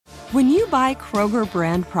When you buy Kroger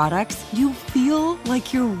brand products, you feel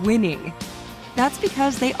like you're winning. That's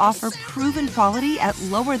because they offer proven quality at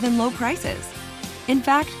lower than low prices. In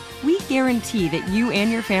fact, we guarantee that you and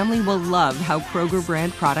your family will love how Kroger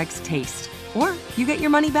brand products taste, or you get your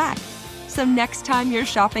money back. So next time you're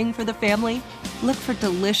shopping for the family, look for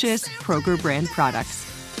delicious Kroger brand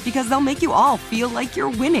products, because they'll make you all feel like you're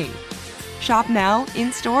winning. Shop now,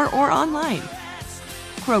 in-store, or online.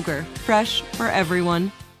 Kroger, fresh for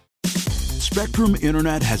everyone. Spectrum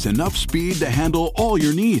Internet has enough speed to handle all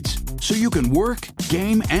your needs, so you can work,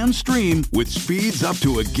 game, and stream with speeds up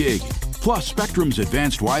to a gig. Plus, Spectrum's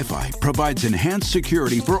advanced Wi-Fi provides enhanced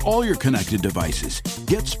security for all your connected devices.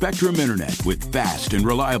 Get Spectrum Internet with fast and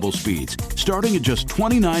reliable speeds, starting at just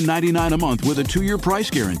 $29.99 a month with a 2-year price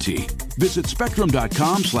guarantee. Visit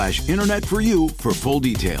spectrum.com/internet for you for full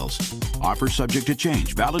details. Offer subject to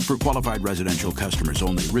change, valid for qualified residential customers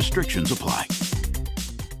only. Restrictions apply.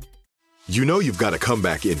 You know you've got a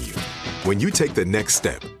comeback in you. When you take the next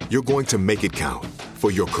step, you're going to make it count. For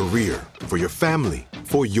your career, for your family,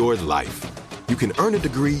 for your life. You can earn a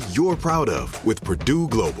degree you're proud of with Purdue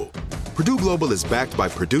Global. Purdue Global is backed by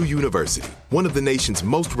Purdue University, one of the nation's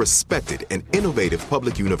most respected and innovative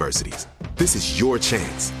public universities. This is your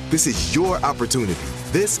chance. This is your opportunity.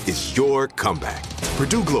 This is your comeback.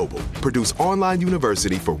 Purdue Global, Purdue's online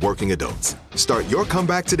university for working adults. Start your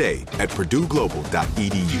comeback today at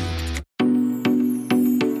purdueglobal.edu.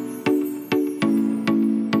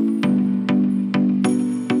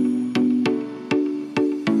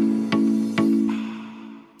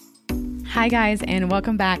 Hi guys, and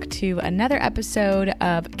welcome back to another episode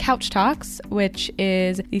of Couch Talks, which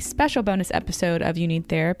is the special bonus episode of You Need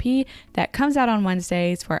Therapy that comes out on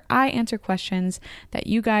Wednesdays, where I answer questions that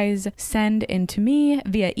you guys send in to me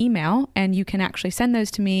via email, and you can actually send those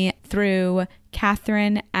to me through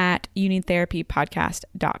Catherine at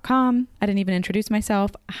youneedtherapypodcast.com. I didn't even introduce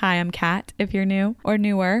myself. Hi, I'm Kat, if you're new or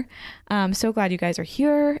newer. So glad you guys are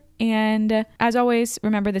here. And as always,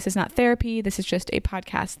 remember, this is not therapy. This is just a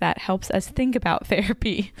podcast that helps us think about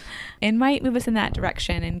therapy and might move us in that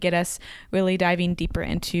direction and get us really diving deeper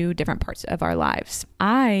into different parts of our lives.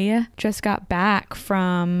 I just got back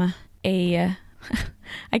from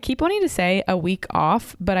I keep wanting to say a week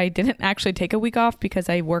off, but I didn't actually take a week off because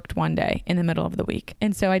I worked one day in the middle of the week.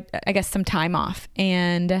 And so I guess some time off.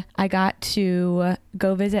 And I got to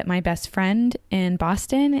go visit my best friend in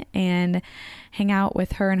Boston and hang out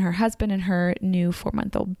with her and her husband and her new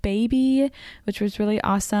 4-month-old baby, which was really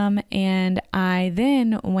awesome. And I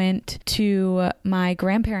then went to my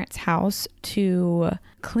grandparents' house to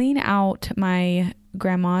clean out my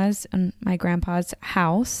grandma's and my grandpa's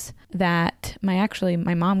house that my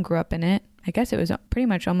mom grew up in it. I guess it was pretty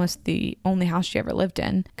much almost the only house she ever lived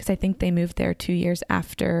in, because I think they moved there 2 years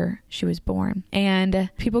after she was born. And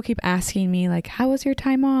people keep asking me, like, how was your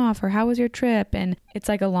time off, or how was your trip? And it's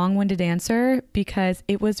like a long-winded answer, because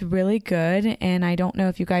it was really good. And I don't know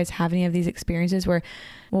if you guys have any of these experiences where,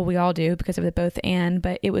 well, we all do because of the both and,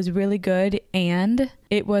 but it was really good and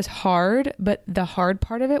it was hard, but the hard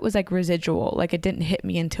part of it was like residual. Like it didn't hit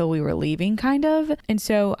me until we were leaving, kind of. And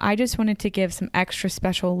so I just wanted to give some extra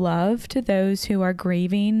special love to those who are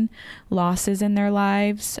grieving losses in their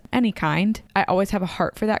lives, any kind. I always have a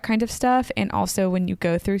heart for that kind of stuff. And also when you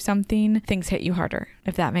go through something, things hit you harder,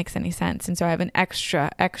 if that makes any sense. And so I have an extra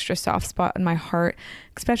soft spot in my heart,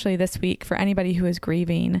 especially this week, for anybody who is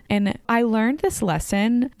grieving. And I learned this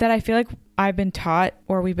lesson that I feel like I've been taught,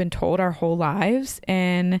 or we've been told our whole lives.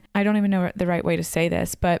 And I don't even know the right way to say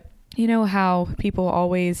this, but you know how people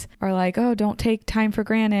always are like, oh, don't take time for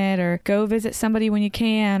granted, or go visit somebody when you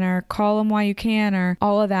can, or call them while you can, or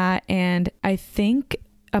all of that. And I think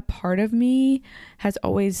a part of me has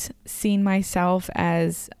always seen myself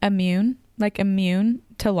as immune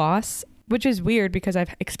to loss, which is weird because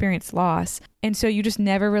I've experienced loss. And so you just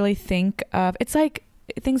never really think of, it's like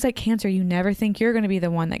things like cancer. You never think you're going to be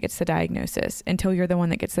the one that gets the diagnosis until you're the one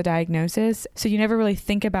that gets the diagnosis. So you never really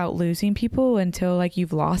think about losing people until like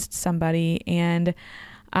you've lost somebody. And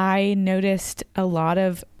I noticed a lot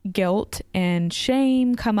of guilt and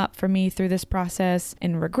shame come up for me through this process,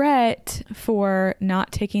 and regret for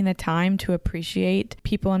not taking the time to appreciate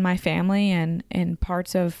people in my family and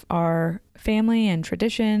parts of our family and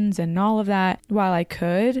traditions and all of that while I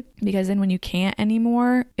could, because then when you can't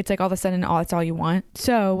anymore, it's like all of a sudden that's all you want.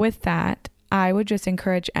 So with that, I would just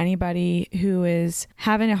encourage anybody who is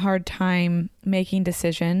having a hard time making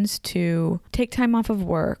decisions to take time off of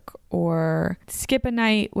work or skip a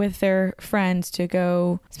night with their friends to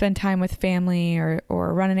go spend time with family, or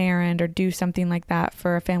run an errand or do something like that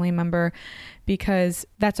for a family member, because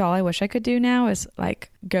that's all I wish I could do now is like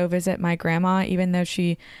go visit my grandma, even though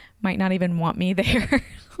she might not even want me there.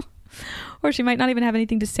 Or she might not even have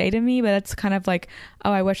anything to say to me, but it's kind of like,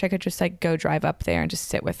 oh, I wish I could just like go drive up there and just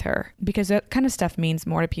sit with her, because that kind of stuff means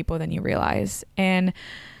more to people than you realize. And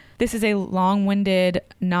this is a long-winded,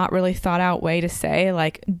 not really thought out way to say,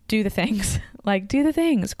 like, do the things. Like, do the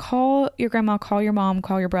things. Call your grandma, call your mom,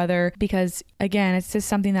 call your brother, because again, it's just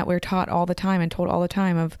something that we're taught all the time and told all the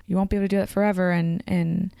time of, you won't be able to do that forever,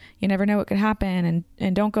 and you never know what could happen,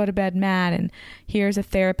 and don't go to bed mad. And here's a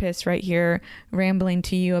therapist right here rambling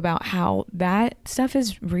to you about how that stuff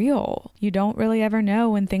is real. You don't really ever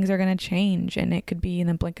know when things are going to change, and it could be in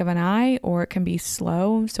the blink of an eye, or it can be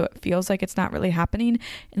slow, so it feels like it's not really happening,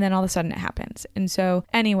 and then all of a sudden it happens. And so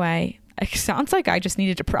anyway, it sounds like I just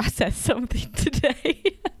needed to process something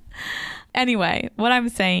today. Anyway, what I'm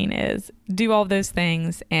saying is do all those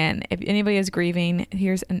things. And if anybody is grieving,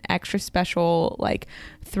 here's an extra special, like,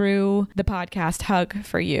 through the podcast hug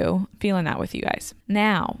for you. Feeling that with you guys.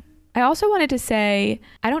 Now, I also wanted to say,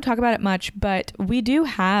 I don't talk about it much, but we do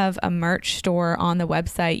have a merch store on the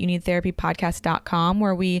website, youneedtherapypodcast.com,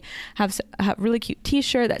 where we have a really cute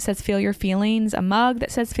t-shirt that says Feel Your Feelings, a mug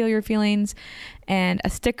that says Feel Your Feelings, and a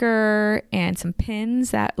sticker and some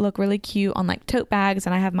pins that look really cute on like tote bags.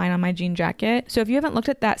 And I have mine on my jean jacket. So if you haven't looked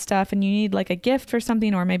at that stuff and you need like a gift for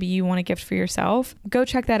something, or maybe you want a gift for yourself, go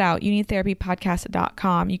check that out.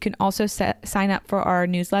 youneedtherapypodcast.com. You can also sign up for our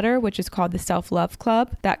newsletter, which is called the Self-Love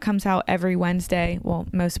Club. That comes out every Wednesday. Well,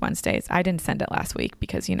 most Wednesdays. I didn't send it last week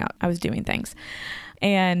because, you know, I was doing things.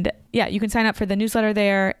 And yeah, you can sign up for the newsletter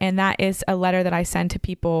there. And that is a letter that I send to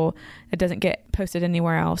people that doesn't get posted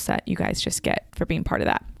anywhere else, that you guys just get for being part of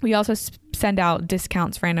that. We also send out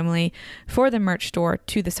discounts randomly for the merch store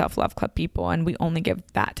to the Self-Love Club people, and we only give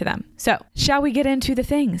that to them. So shall we get into the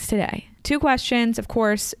things today? 2 questions. Of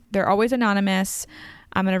course, they're always anonymous.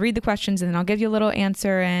 I'm going to read the questions and then I'll give you a little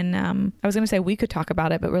answer. And I was going to say we could talk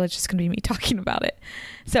about it, but really it's just going to be me talking about it.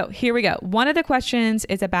 So here we go. One of the questions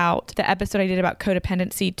is about the episode I did about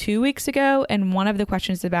codependency 2 weeks ago. And one of the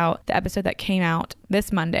questions is about the episode that came out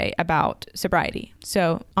this Monday about sobriety.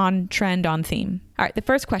 So on trend, on theme. All right. The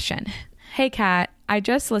first question. Hey, Kat, I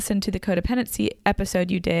just listened to the codependency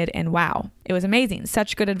episode you did, and wow, it was amazing.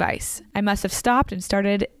 Such good advice. I must have stopped and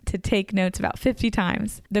started to take notes about 50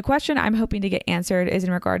 times. The question I'm hoping to get answered is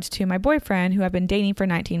in regards to my boyfriend, who I've been dating for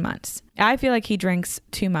 19 months. I feel like he drinks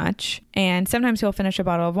too much, and sometimes he'll finish a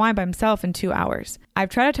bottle of wine by himself in 2 hours.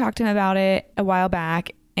 I've tried to talk to him about it a while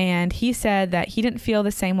back, and he said that he didn't feel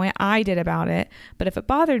the same way I did about it, but if it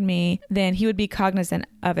bothered me, then he would be cognizant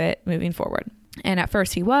of it moving forward. And at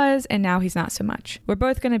first he was, and now he's not so much. We're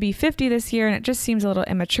both going to be 50 this year, and it just seems a little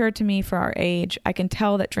immature to me for our age. I can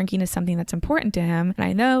tell that drinking is something that's important to him, and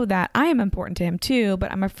I know that I am important to him too, but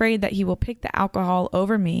I'm afraid that he will pick the alcohol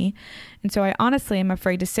over me. And so I honestly am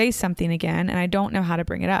afraid to say something again, and I don't know how to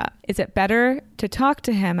bring it up. Is it better to talk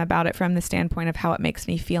to him about it from the standpoint of how it makes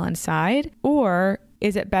me feel inside? Or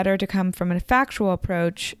is it better to come from a factual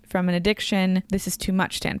approach, from an addiction, this is too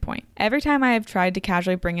much standpoint? Every time I have tried to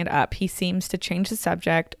casually bring it up, he seems to change the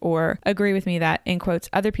subject or agree with me that, in quotes,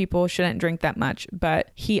 other people shouldn't drink that much, but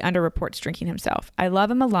he underreports drinking himself. I love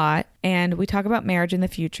him a lot, and we talk about marriage in the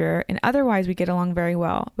future, and otherwise we get along very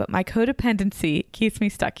well, but my codependency keeps me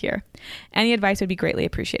stuck here. Any advice would be greatly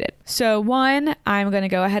appreciated. So 1, I'm going to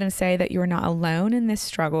go ahead and say that you're not alone in this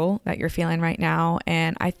struggle that you're feeling right now,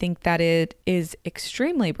 and I think that it is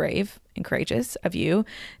extremely brave and courageous of you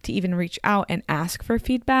to even reach out and ask for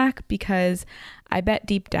feedback, because I bet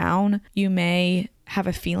deep down you may have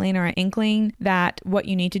a feeling or an inkling that what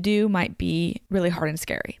you need to do might be really hard and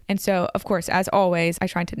scary. And so, of course, as always, I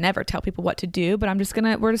try to never tell people what to do, but we're just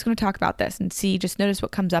gonna talk about this and see, just notice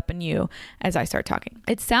what comes up in you as I start talking.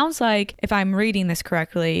 It sounds like, if I'm reading this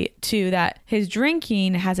correctly, too, that his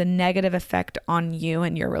drinking has a negative effect on you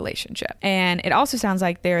and your relationship. And it also sounds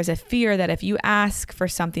like there is a fear that if you ask for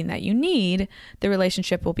something that you need, the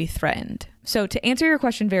relationship will be threatened. So to answer your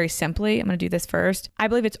question very simply, I'm going to do this first. I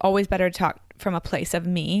believe it's always better to talk from a place of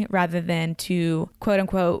me rather than to quote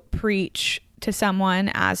unquote preach to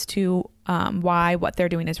someone as to why what they're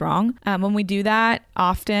doing is wrong. When we do that,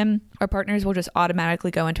 often our partners will just automatically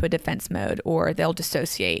go into a defense mode, or they'll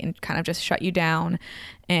dissociate and kind of just shut you down.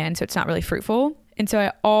 And so it's not really fruitful. And so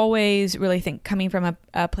I always really think coming from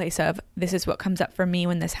a place of this is what comes up for me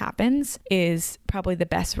when this happens is probably the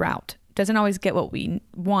best route. Doesn't always get what we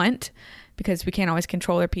want, because we can't always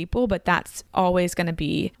control other people, but that's always going to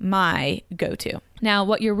be my go-to. Now,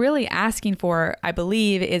 what you're really asking for, I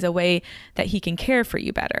believe, is a way that he can care for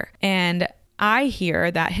you better. And I hear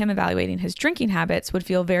that him evaluating his drinking habits would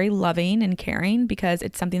feel very loving and caring, because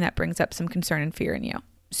it's something that brings up some concern and fear in you.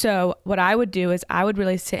 So what I would do is I would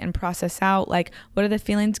really sit and process out, like, what are the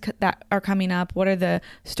feelings that are coming up? What are the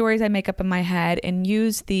stories I make up in my head, and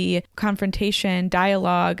use the confrontation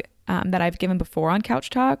dialogue that I've given before on Couch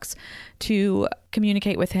Talks to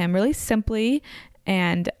communicate with him really simply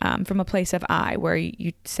and from a place of I, where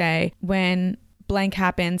you say, when blank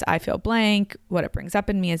happens, I feel blank. What it brings up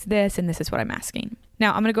in me is this, and this is what I'm asking.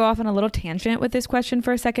 Now, I'm going to go off on a little tangent with this question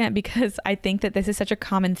for a second, because I think that this is such a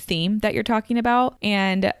common theme that you're talking about.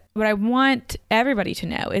 And what I want everybody to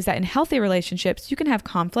know is that in healthy relationships, you can have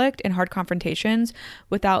conflict and hard confrontations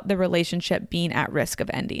without the relationship being at risk of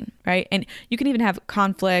ending, right? And you can even have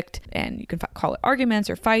conflict, and you can call it arguments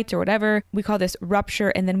or fights or whatever. We call this rupture,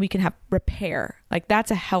 and then we can have repair. Like, that's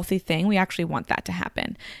a healthy thing. We actually want that to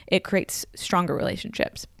happen. It creates stronger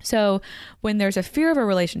relationships. So when there's a fear of a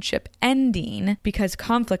relationship ending because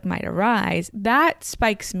conflict might arise, that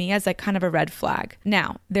spikes me as like kind of a red flag.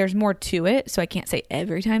 Now, there's more to it, so I can't say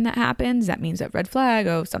every time that happens that means that red flag,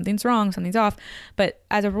 oh, something's wrong, something's off. But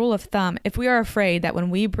as a rule of thumb, if we are afraid that when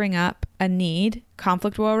we bring up a need,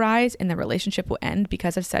 conflict will arise and the relationship will end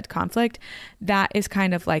because of said conflict, that is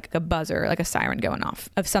kind of like a buzzer, like a siren going off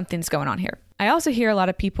of something's going on here. I also hear a lot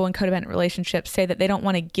of people in codependent relationships say that they don't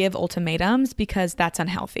want to give ultimatums because that's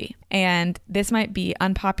unhealthy. And this might be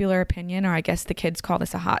unpopular opinion, or I guess the kids call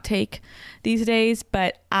this a hot take these days,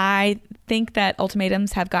 but I think that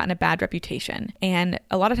ultimatums have gotten a bad reputation. And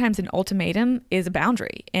a lot of times an ultimatum is a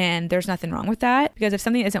boundary, and there's nothing wrong with that, because if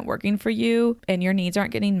something isn't working for you and your needs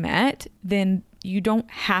aren't getting met, then you don't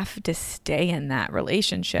have to stay in that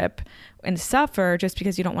relationship and suffer just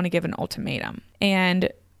because you don't want to give an ultimatum.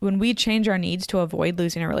 And when we change our needs to avoid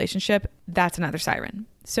losing a relationship, that's another siren.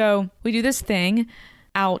 So we do this thing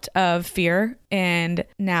out of fear. And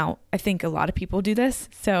now I think a lot of people do this.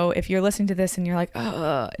 So if you're listening to this and you're like,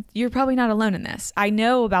 oh, you're probably not alone in this. I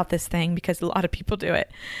know about this thing because a lot of people do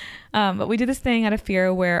it. But we do this thing out of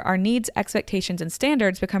fear where our needs, expectations, and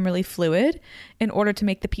standards become really fluid in order to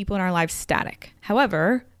make the people in our lives static.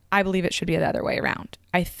 However, I believe it should be the other way around.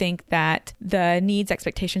 I think that the needs,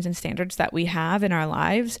 expectations, and standards that we have in our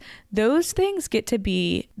lives, those things get to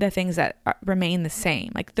be the things that remain the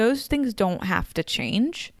same. Like, those things don't have to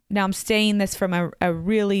change. Now, I'm saying this from a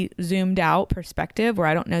really zoomed out perspective where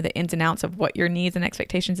I don't know the ins and outs of what your needs and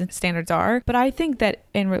expectations and standards are. But I think that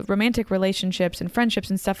in romantic relationships and friendships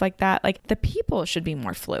and stuff like that, like, the people should be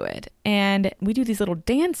more fluid. And we do these little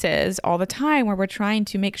dances all the time where we're trying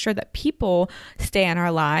to make sure that people stay in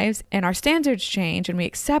our lives and our standards change and we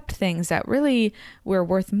accept things that really we're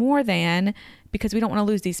worth more than, because we don't want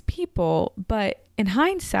to lose these people. But in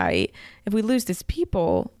hindsight, if we lose these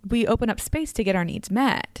people, we open up space to get our needs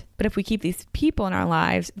met. But if we keep these people in our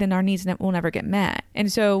lives, then our needs will never get met.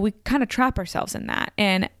 And so we kind of trap ourselves in that.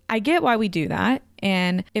 And I get why we do that,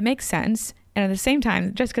 and it makes sense. And at the same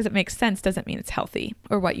time, just because it makes sense doesn't mean it's healthy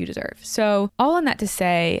or what you deserve. So all in that to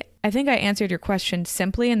say, I think I answered your question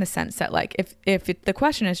simply in the sense that, like, if the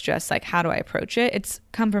question is just like, how do I approach it? It's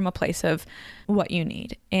come from a place of what you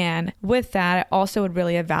need. And with that, I also would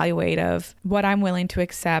really evaluate of what I'm willing to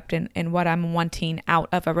accept and what I'm wanting out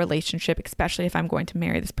of a relationship, especially if I'm going to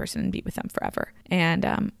marry this person and be with them forever.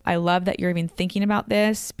 And I love that you're even thinking about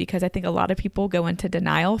this, because I think a lot of people go into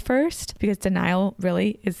denial first, because denial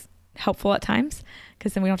really is helpful at times,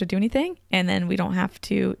 because then we don't have to do anything, and then we don't have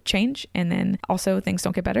to change, and then also things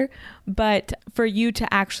don't get better. But for you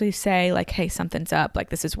to actually say, like, hey, something's up, like,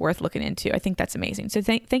 this is worth looking into, I think that's amazing. So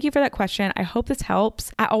thank you for that question. I hope this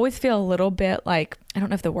helps. I always feel a little bit like, I don't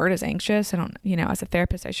know if the word is anxious. I don't, as a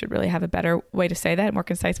therapist, I should really have a better way to say that, a more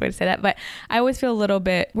concise way to say that. But I always feel a little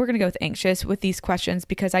bit, we're going to go with anxious with these questions,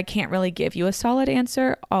 because I can't really give you a solid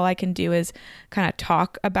answer. All I can do is kind of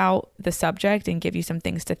talk about the subject and give you some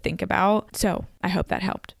things to think about. So I hope that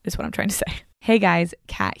helped, is what I'm trying to say. Hey guys,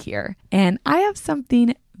 Kat here. And I have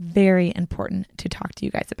something very important to talk to you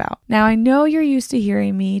guys about. Now, I know you're used to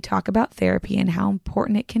hearing me talk about therapy and how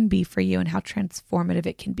important it can be for you and how transformative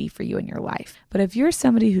it can be for you in your life. But if you're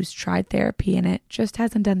somebody who's tried therapy and it just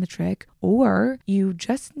hasn't done the trick, or you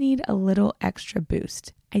just need a little extra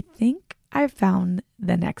boost, I think I've found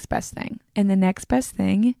the next best thing. And the next best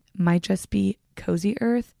thing might just be Cozy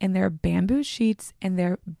Earth and their bamboo sheets and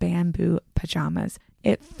their bamboo pajamas.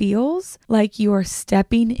 It feels like you are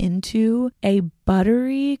stepping into a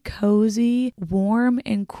buttery, cozy, warm,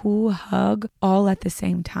 and cool hug all at the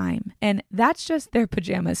same time. And that's just their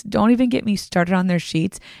pajamas. Don't even get me started on their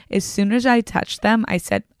sheets. As soon as I touched them, I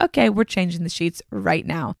said, okay, we're changing the sheets right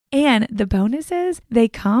now. And the bonus is they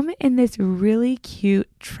come in this really cute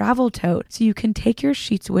travel tote, so you can take your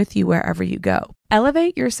sheets with you wherever you go.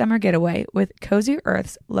 Elevate your summer getaway with Cozy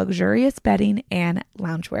Earth's luxurious bedding and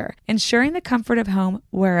loungewear, ensuring the comfort of home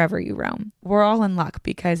wherever you roam. We're all in luck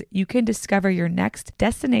because you can discover your next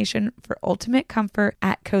destination for ultimate comfort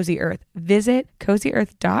at Cozy Earth. Visit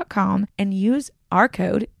CozyEarth.com and use our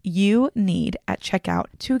code YOUNEED at checkout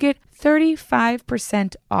to get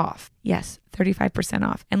 35% off. Yes, 35%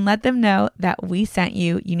 off. And let them know that we sent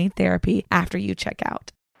you need therapy after you check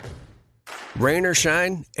out. Rain or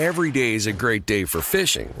shine, every day is a great day for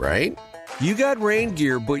fishing, right? You got rain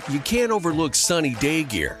gear, but you can't overlook sunny day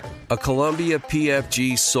gear. A Columbia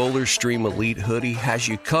PFG Solar Stream Elite hoodie has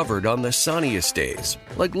you covered on the sunniest days.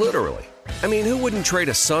 Like literally. I mean, who wouldn't trade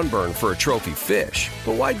a sunburn for a trophy fish?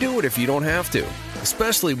 But why do it if you don't have to?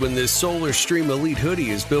 Especially when this Solar Stream Elite hoodie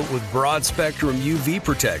is built with broad spectrum UV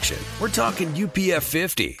protection. We're talking UPF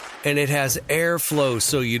 50, and it has airflow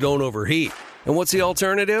so you don't overheat. And what's the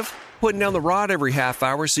alternative? Putting down the rod every half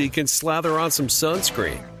hour so you can slather on some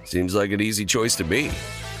sunscreen. Seems like an easy choice to me.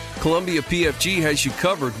 Columbia PFG has you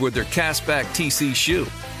covered with their Castback TC shoe.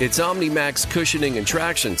 Its OmniMax cushioning and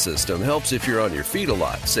traction system helps if you're on your feet a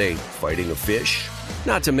lot, say, fighting a fish.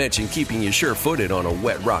 Not to mention keeping you sure-footed on a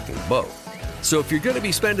wet rocking boat. So if you're going to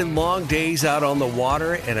be spending long days out on the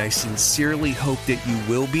water, and I sincerely hope that you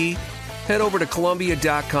will be, head over to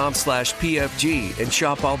Columbia.com/PFG and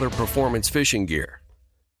shop all their performance fishing gear.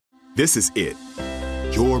 This is it.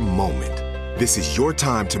 Your moment. This is your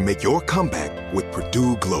time to make your comeback with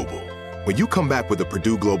Purdue Global. When you come back with a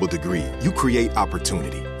Purdue Global degree, you create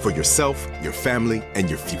opportunity for yourself, your family, and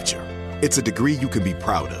your future. It's a degree you can be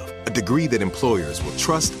proud of, a degree that employers will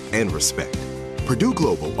trust and respect. Purdue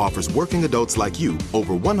Global offers working adults like you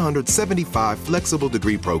over 175 flexible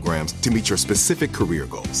degree programs to meet your specific career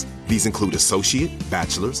goals. These include associate,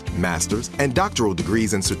 bachelor's, master's, and doctoral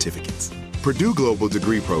degrees and certificates. Purdue Global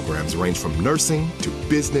degree programs range from nursing to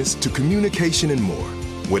business to communication and more.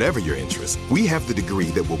 Whatever your interest, we have the degree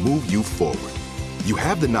that will move you forward. You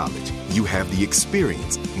have the knowledge, you have the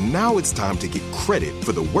experience. Now it's time to get credit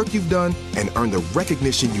for the work you've done and earn the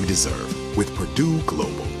recognition you deserve with Purdue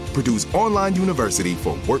Global, Purdue's online university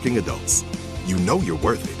for working adults. You know you're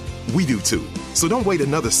worth it. We do too. So don't wait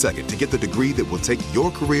another second to get the degree that will take your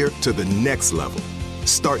career to the next level.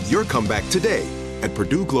 Start your comeback today at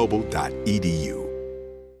purdueglobal.edu.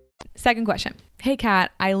 Second question. Hey,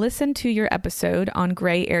 Kat, I listened to your episode on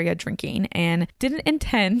gray area drinking and didn't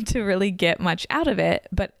intend to really get much out of it,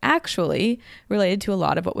 but actually related to a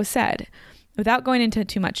lot of what was said. Without going into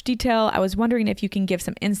too much detail, I was wondering if you can give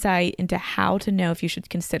some insight into how to know if you should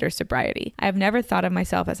consider sobriety. I have never thought of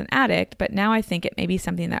myself as an addict, but now I think it may be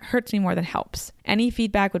something that hurts me more than helps. Any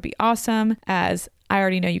feedback would be awesome, as I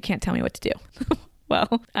already know you can't tell me what to do.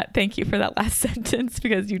 Well, thank you for that last sentence,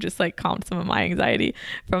 because you just calmed some of my anxiety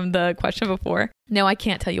from the question before. No, I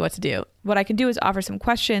can't tell you what to do. What I can do is offer some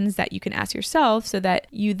questions that you can ask yourself so that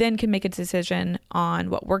you then can make a decision on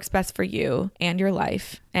what works best for you and your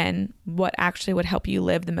life and what actually would help you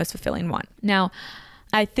live the most fulfilling one. Now,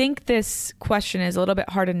 I think this question is a little bit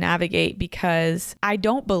hard to navigate because I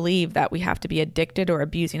don't believe that we have to be addicted or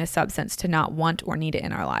abusing a substance to not want or need it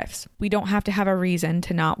in our lives. We don't have to have a reason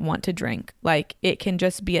to not want to drink. It can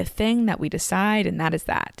just be a thing that we decide, and that is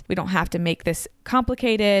that. We don't have to make this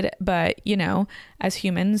complicated, but as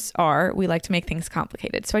humans are, we like to make things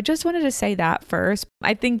complicated. So I just wanted to say that first.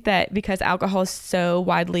 I think that because alcohol is so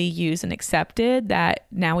widely used and accepted that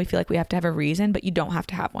now we feel like we have to have a reason, but you don't have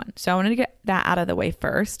to have one. So I wanted to get that out of the way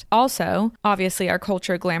first. Also, obviously our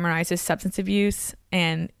culture glamorizes substance abuse,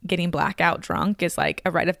 and getting blackout drunk is like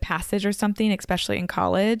a rite of passage or something, especially in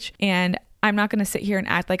college. And I'm not going to sit here and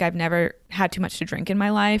act like I've never had too much to drink in my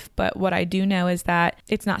life, but what I do know is that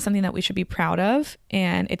it's not something that we should be proud of,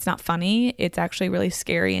 and it's not funny. It's actually really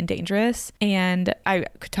scary and dangerous, and I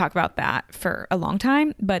could talk about that for a long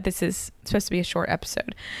time, but this is supposed to be a short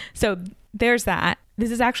episode. So there's that. This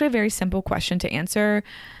is actually a very simple question to answer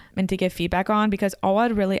and to give feedback on, because all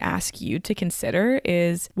I'd really ask you to consider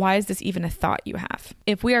is, why is this even a thought you have?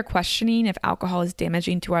 If we are questioning if alcohol is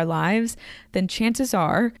damaging to our lives, then chances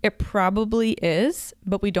are it probably is,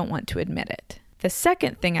 but we don't want to admit it. The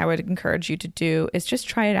second thing I would encourage you to do is just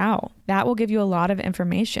try it out. That will give you a lot of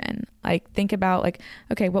information. Think about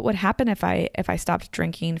okay, what would happen if I stopped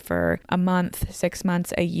drinking for a month, 6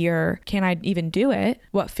 months, a year? Can I even do it?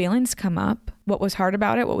 What feelings come up? What was hard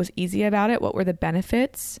about it? What was easy about it? What were the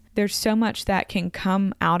benefits? There's so much that can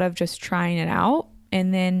come out of just trying it out.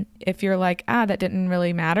 And then if you're that didn't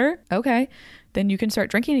really matter, okay, then you can start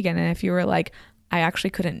drinking again. And if you were I actually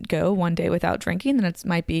couldn't go one day without drinking, then it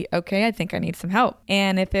might be, okay, I think I need some help.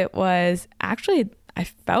 And if it was actually, I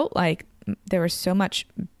felt like there was so much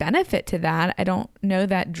benefit to that. I don't know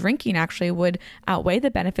that drinking actually would outweigh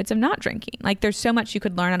the benefits of not drinking. Like there's so much you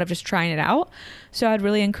could learn out of just trying it out. So I'd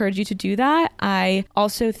really encourage you to do that. I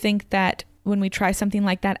also think that when we try something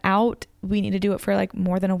like that out, we need to do it for like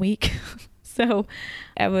more than a week. So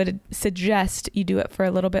I would suggest you do it for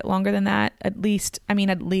a little bit longer than that, at least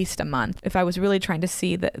a month. If I was really trying to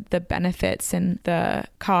see the benefits and the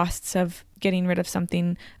costs of getting rid of a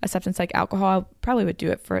substance like alcohol, I probably would do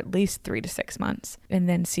it for at least 3 to 6 months and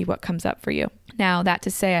then see what comes up for you. Now, that to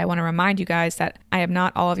say, I want to remind you guys that I am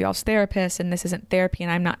not all of y'all's therapists, and this isn't therapy,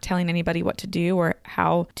 and I'm not telling anybody what to do or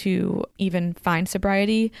how to even find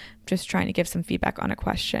sobriety. I'm just trying to give some feedback on a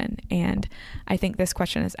question. And I think this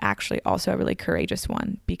question is actually also a really courageous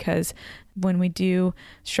one, because when we do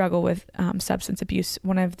struggle with substance abuse,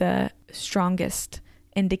 one of the strongest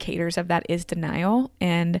indicators of that is denial.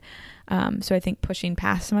 And so I think pushing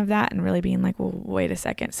past some of that and really being like, well, wait a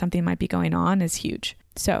second, something might be going on is huge.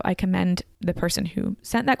 So I commend the person who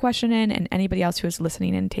sent that question in and anybody else who is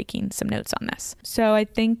listening and taking some notes on this. So I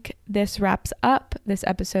think this wraps up this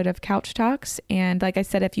episode of Couch Talks. And like I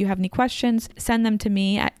said, if you have any questions, send them to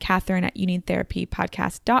me at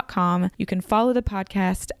Catherine@youneedtherapypodcast.com. You can follow the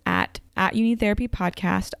podcast at You Need Therapy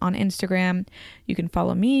Podcast on Instagram. You can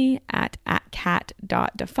follow me at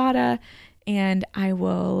cat.defada. And I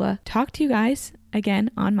will talk to you guys again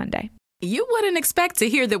on Monday. You wouldn't expect to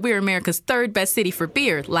hear that we're America's third best city for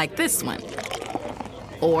beer like this one.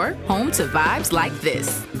 Or home to vibes like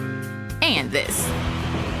this. And this.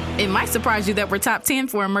 It might surprise you that we're top 10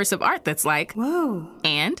 for immersive art that's like, whoa.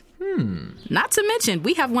 And, not to mention,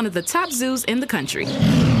 we have one of the top zoos in the country.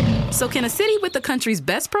 So can a city with the country's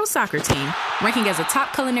best pro soccer team, ranking as a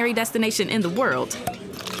top culinary destination in the world,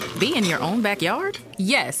 be in your own backyard?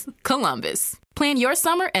 Yes, Columbus. Plan your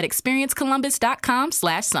summer at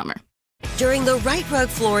experiencecolumbus.com/summer. During the Right Rug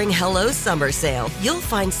Flooring Hello Summer Sale, you'll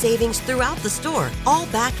find savings throughout the store, all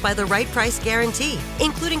backed by the right price guarantee,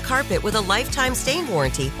 including carpet with a lifetime stain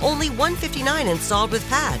warranty, only $159 installed with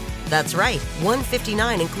pad. That's right,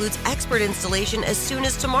 $159 includes expert installation as soon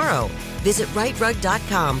as tomorrow. Visit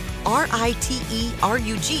rightrug.com,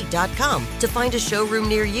 RITERUG.com, to find a showroom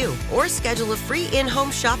near you or schedule a free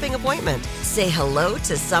in-home shopping appointment. Say hello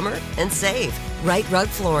to summer and save. Right Rug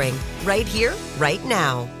Flooring, right here, right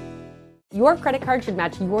now. Your credit card should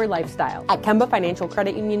match your lifestyle. At Kemba Financial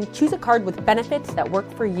Credit Union, choose a card with benefits that work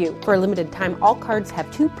for you. For a limited time, all cards have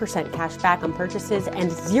 2% cash back on purchases and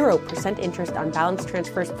 0% interest on balance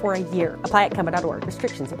transfers for a year. Apply at Kemba.org.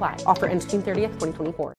 Restrictions apply. Offer ends June 30th, 2024.